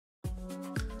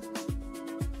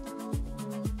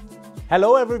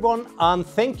Hello everyone, and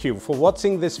thank you for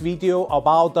watching this video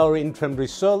about our interim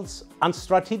results and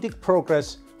strategic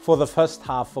progress for the first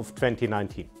half of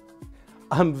 2019.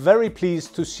 I'm very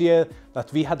pleased to share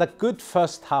that we had a good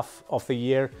first half of the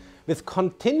year with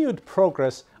continued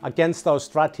progress against our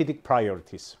strategic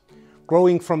priorities,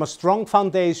 growing from a strong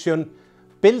foundation,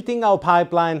 building our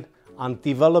pipeline and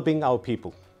developing our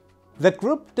people. The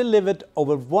group delivered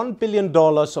over $1 billion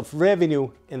of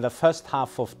revenue in the first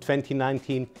half of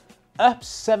 2019, up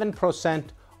 7%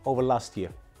 over last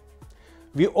year.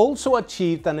 We also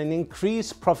achieved an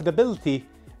increased profitability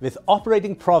with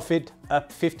operating profit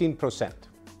up 15%.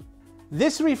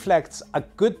 This reflects a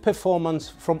good performance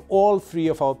from all three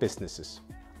of our businesses.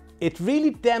 It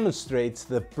really demonstrates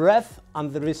the breadth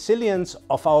and the resilience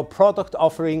of our product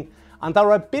offering and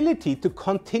our ability to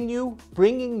continue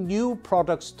bringing new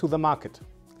products to the market.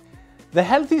 The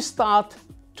healthy start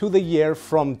to the year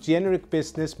from generic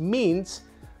business means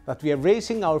that we are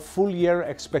raising our full year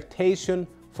expectation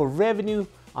for revenue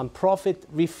and profit,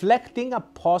 reflecting a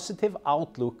positive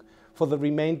outlook for the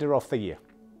remainder of the year.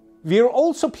 We are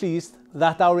also pleased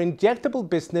that our injectable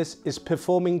business is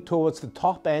performing towards the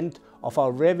top end of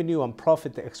our revenue and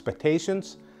profit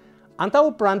expectations, and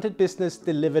our branded business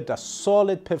delivered a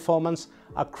solid performance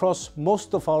across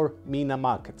most of our MENA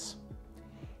markets.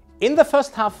 In the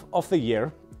first half of the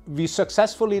year, we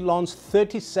successfully launched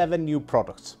 37 new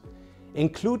products,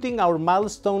 including our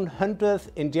milestone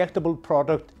 100th injectable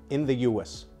product in the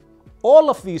US. All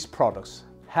of these products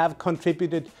have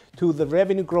contributed to the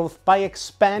revenue growth by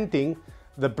expanding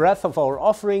the breadth of our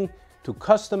offering to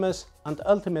customers and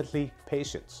ultimately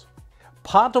patients.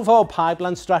 Part of our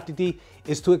pipeline strategy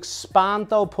is to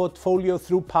expand our portfolio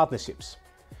through partnerships.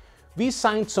 We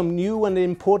signed some new and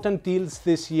important deals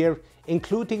this year,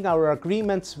 including our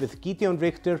agreements with Gedeon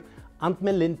Richter and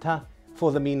Melinta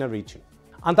for the MENA region.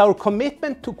 And our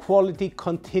commitment to quality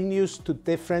continues to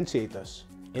differentiate us.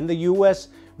 In the US,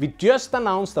 we just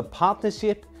announced a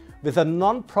partnership with a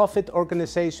non-profit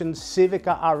organization,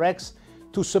 Civica RX,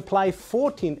 to supply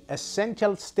 14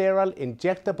 essential sterile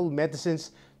injectable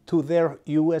medicines to their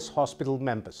US hospital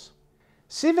members.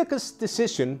 Civica's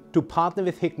decision to partner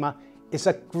with Hikma is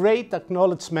a great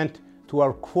acknowledgement to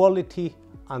our quality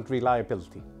and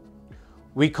reliability.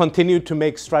 We continue to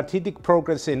make strategic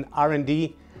progress in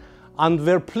R&D, and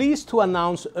we're pleased to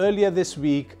announce earlier this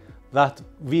week that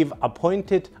we've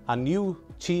appointed a new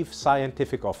Chief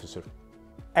Scientific Officer.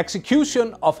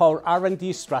 Execution of our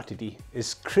R&D strategy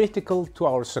is critical to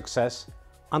our success,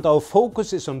 and our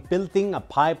focus is on building a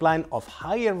pipeline of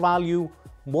higher value,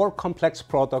 more complex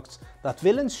products that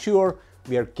will ensure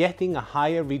we are getting a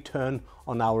higher return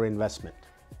on our investment.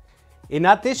 In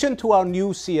addition to our new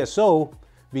CSO,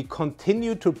 we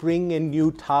continue to bring in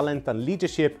new talent and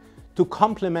leadership to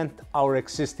complement our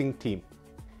existing team,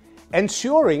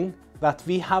 ensuring that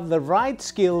we have the right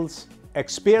skills,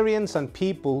 experience and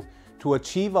people to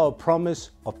achieve our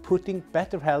promise of putting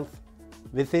better health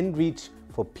within reach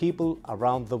for people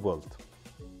around the world.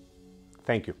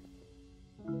 Thank you.